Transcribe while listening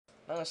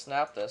I'm going to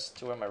snap this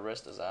to where my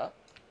wrist is at.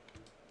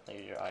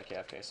 Use your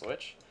IKFK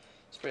switch.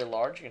 It's pretty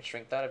large. You can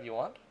shrink that if you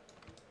want.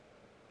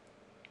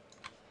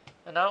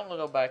 And now I'm going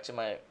to go back to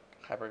my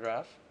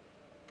hypergraph.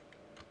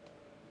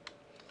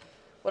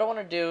 What I want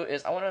to do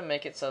is I want to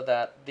make it so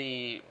that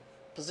the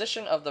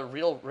position of the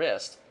real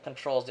wrist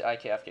controls the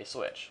IKFK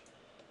switch.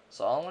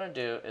 So all I'm going to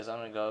do is I'm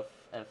going to go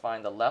and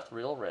find the left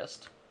real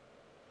wrist.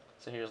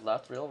 So here's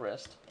left real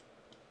wrist.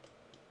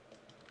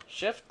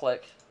 Shift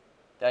click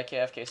the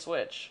IKFK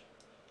switch.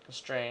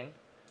 Constrain.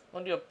 I'm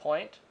going to do a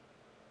point.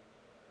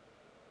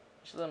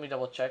 Actually, let me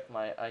double check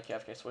my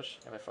IKFK switch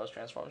if I froze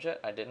transforms yet.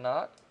 I did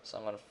not. So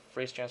I'm going to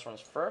freeze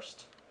transforms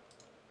first.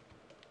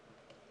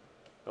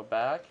 Go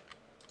back.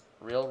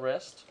 Real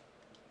wrist.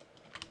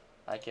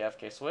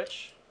 IKFK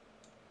switch.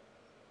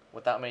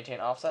 Without maintain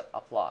offset,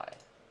 apply.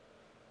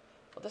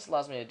 What this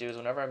allows me to do is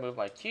whenever I move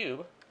my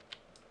cube,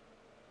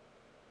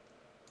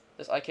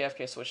 this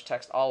IKFK switch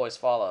text always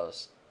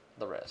follows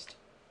the wrist.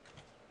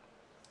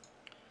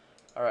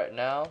 Alright,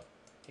 now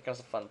here comes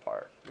the fun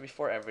part.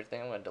 Before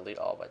everything, I'm going to delete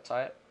all by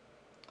type.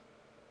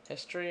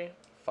 History,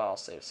 file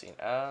save scene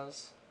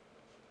as.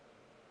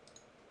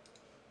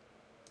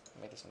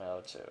 Make this my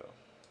O2.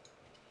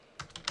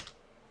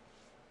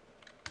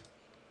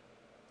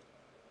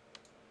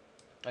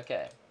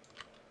 Okay,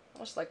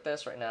 almost like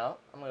this right now.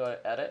 I'm going to go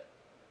to edit,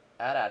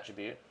 add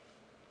attribute.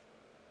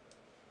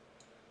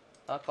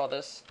 I'll call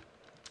this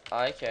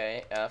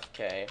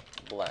IKFK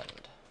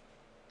blend.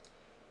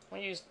 I'm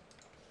going to use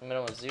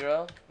minimum of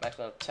 0,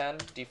 maximum of 10,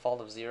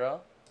 default of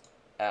 0,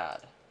 add.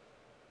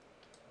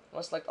 I'm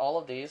going to select all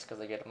of these because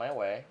they get in my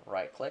way.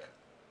 Right click,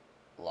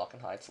 lock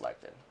and hide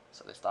selected,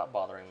 so they stop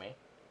bothering me.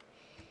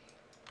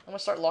 I'm going to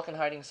start lock and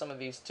hiding some of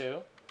these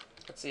too.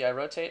 Let's see, I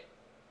rotate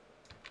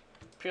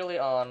purely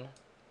on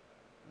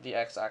the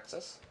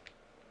x-axis.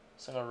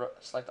 So I'm going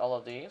to select all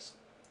of these.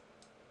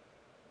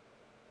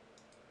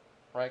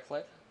 Right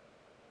click,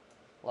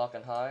 lock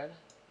and hide.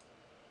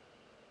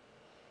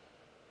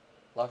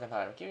 Lock and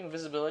hide. I'm keeping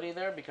visibility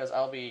there because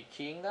I'll be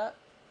keying that.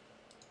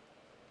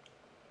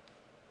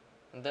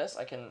 In this,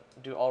 I can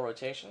do all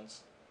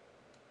rotations.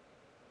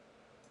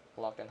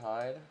 Lock and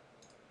hide.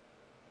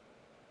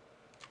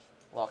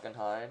 Lock and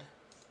hide.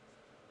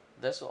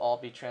 This will all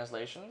be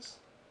translations.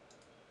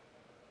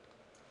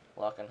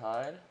 Lock and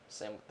hide.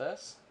 Same with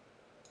this.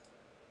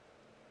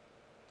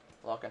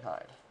 Lock and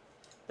hide.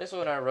 This way,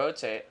 when I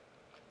rotate,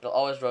 it'll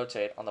always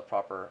rotate on the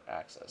proper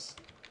axis.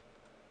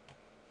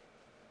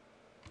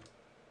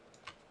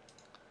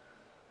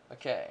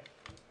 Okay.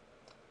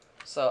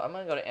 So I'm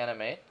going to go to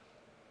animate,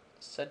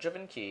 set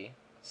driven key,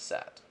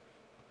 set.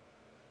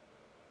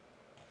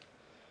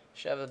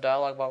 Should have the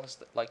dialog box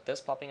like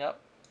this popping up.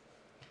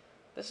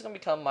 This is going to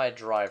become my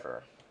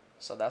driver.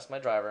 So that's my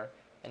driver.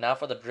 And now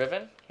for the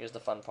driven, here's the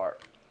fun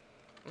part.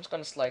 I'm just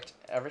going to select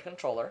every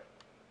controller.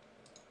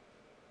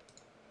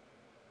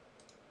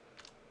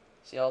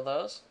 See all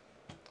those?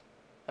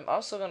 I'm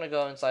also going to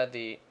go inside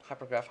the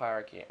hypergraph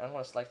hierarchy and I'm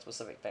going to select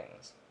specific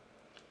things.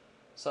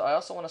 So I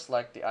also want to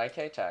select the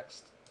IK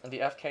text and the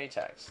FK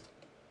text.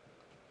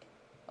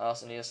 I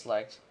also need to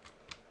select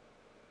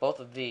both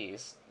of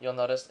these. You'll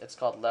notice it's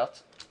called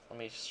left. Let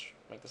me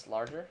make this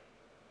larger.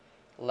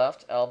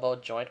 Left elbow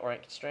joint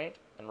orient constraint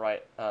and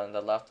right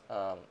the left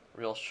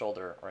real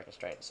shoulder orient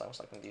constraint. So I'm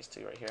selecting these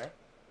two right here.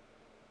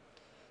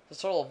 It's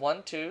a total of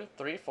 1, 2,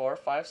 3, 4,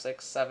 5,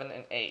 6, 7,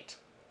 and 8.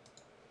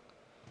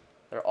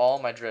 They're all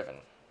my driven.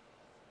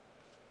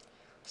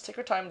 Let's take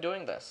our time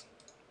doing this.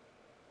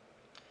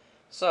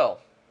 So,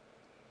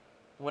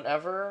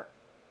 whenever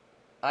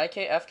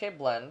IKFK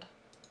blend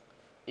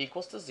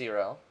equals to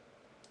 0,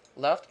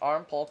 left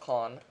arm pull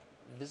con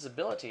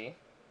visibility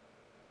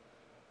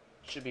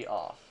should be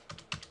off.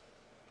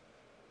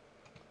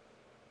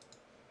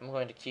 I'm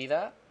going to key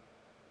that.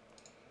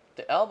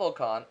 The elbow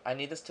con, I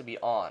need this to be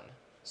on.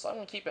 So I'm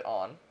going to keep it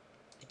on.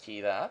 I key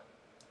that.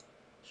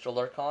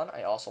 Shoulder con,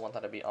 I also want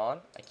that to be on.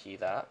 I key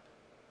that.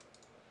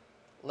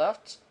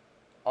 Left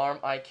arm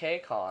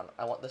IK con,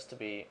 I want this to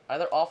be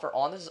either off or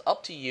on. This is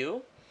up to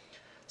you.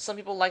 Some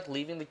people like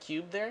leaving the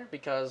cube there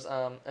because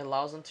it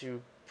allows them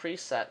to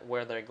preset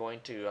where they're going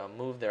to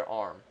move their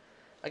arm.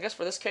 I guess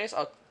for this case,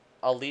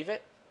 I'll leave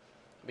it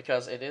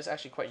because it is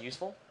actually quite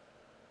useful.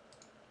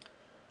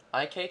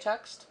 IK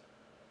text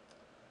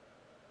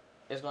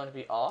is going to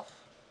be off.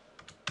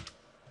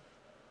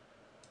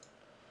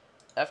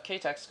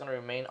 FK text is going to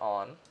remain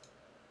on.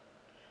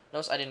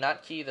 Notice I did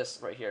not key this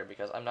right here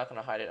because I'm not going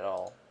to hide it at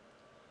all.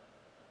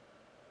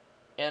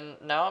 And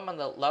now I'm on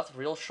the left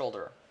real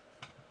shoulder.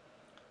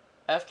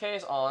 FK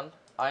is on,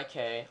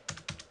 IK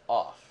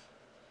off.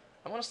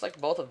 I'm going to select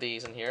both of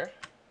these in here,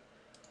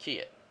 key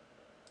it.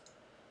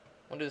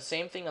 I'm going to do the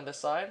same thing on this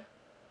side.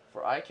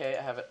 For IK,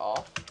 I have it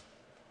off.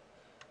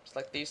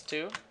 Select these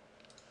two,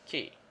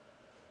 key.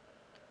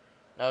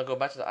 Now I'll go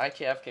back to the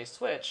IKFK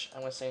switch.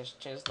 I'm going to change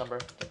this number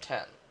to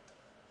 10.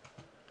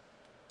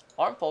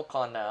 Arm pull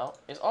con now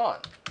is on.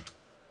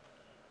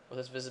 With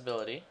its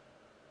visibility,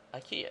 I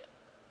key it.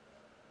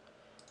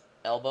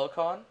 Elbow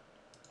con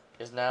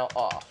is now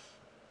off.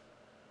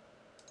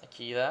 I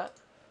key that.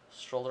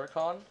 shoulder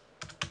con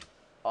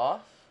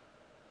off.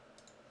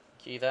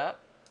 Key that.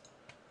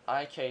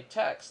 IK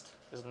text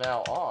is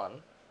now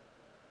on.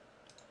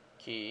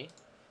 Key.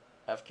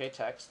 FK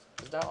text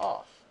is now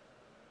off.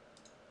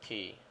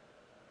 Key.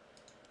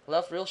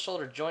 Left real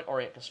shoulder joint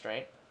orient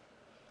constraint.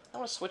 I'm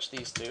going to switch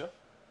these two.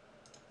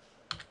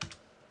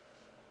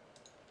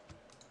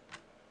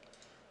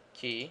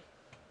 Key.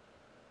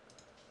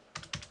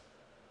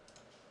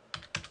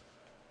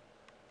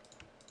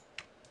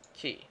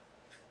 Key.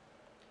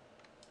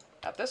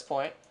 At this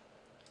point,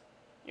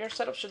 your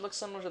setup should look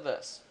similar to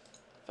this.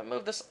 If I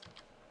move this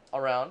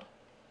around,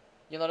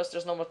 you'll notice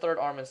there's no more third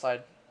arm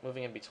inside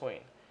moving in between.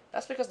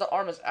 That's because the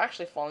arm is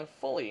actually falling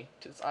fully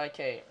to this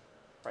IK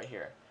right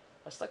here.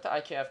 If I select the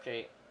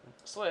IK-FK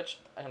switch,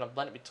 I'm going to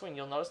blend it between.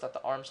 You'll notice that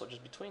the arm switches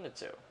between the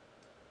two.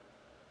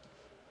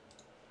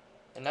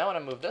 And now when I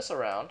move this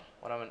around,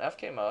 when I'm in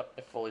FK mode,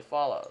 it fully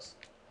follows.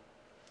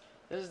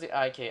 This is the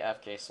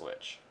IK-FK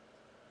switch.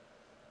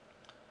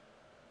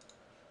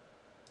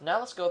 Now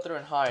let's go through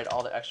and hide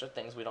all the extra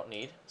things we don't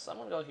need. So I'm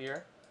going to go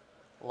here,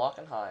 lock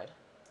and hide.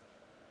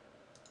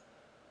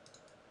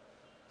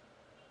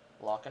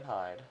 Lock and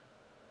hide.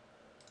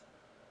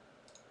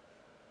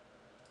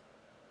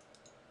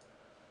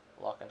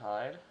 Lock and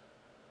hide.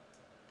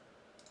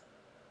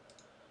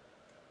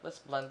 Let's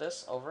blend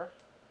this over.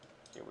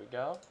 Here we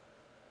go.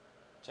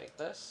 Take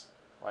this,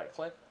 right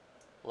click,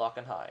 lock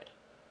and hide.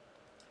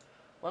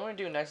 What I'm going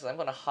to do next is I'm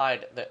going to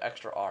hide the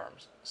extra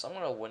arms. So I'm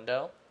going to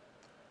window,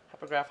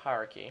 hypergraph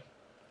hierarchy,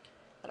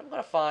 and I'm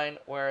going to find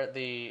where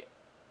the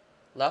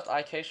left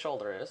IK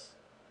shoulder is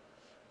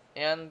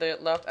and the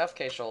left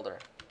FK shoulder.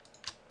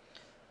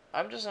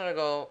 I'm just going to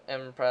go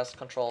and press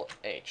Control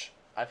H.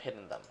 I've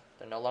hidden them.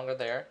 They're no longer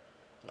there.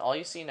 And all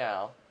you see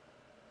now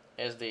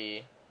is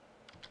the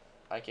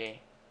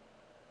IK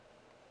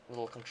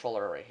little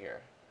controller right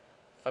here.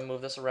 If I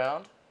move this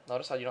around,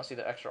 notice how you don't see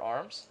the extra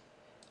arms?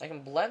 I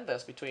can blend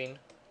this between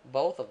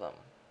both of them.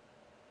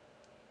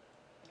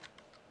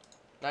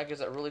 That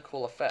gives it a really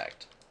cool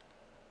effect.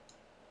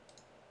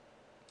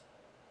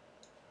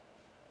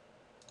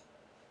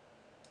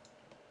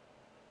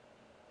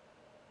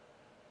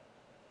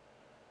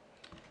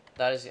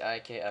 That is the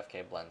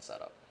IK-FK blend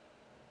setup.